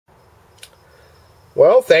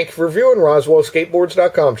Well, thank you for viewing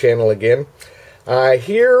RoswellSkateboards.com channel again.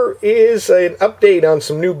 Here is an update on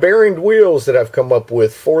some new bearinged wheels that I've come up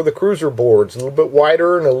with for the cruiser boards. A little bit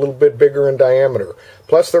wider and a little bit bigger in diameter.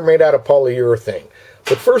 Plus, they're made out of polyurethane.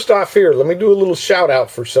 But first off here, let me do a little shout out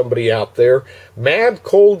for somebody out there. Mad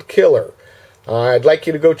Cold Killer. I'd like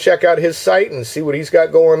you to go check out his site and see what he's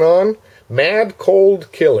got going on. Mad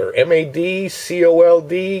Cold Killer.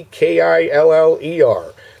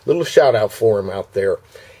 MADCOLDKILLER. Little shout out for him out there.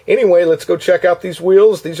 Anyway, let's go check out these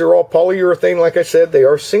wheels. These are all polyurethane, like I said. They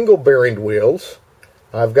are single bearinged wheels.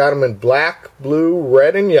 I've got them in black, blue,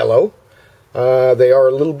 red, and yellow. They are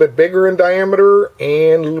a little bit bigger in diameter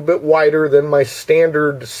and a little bit wider than my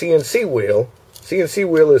standard CNC wheel. CNC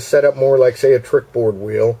wheel is set up more like, say, a trick board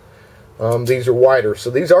wheel. These are wider. So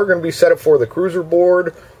these are going to be set up for the cruiser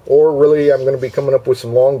board, or really I'm going to be coming up with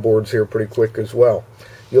some longboards here pretty quick as well.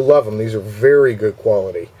 You'll love them. These are very good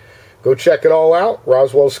quality. Go check it all out,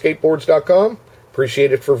 RoswellSkateboards.com.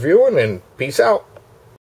 Appreciate it for viewing, and peace out.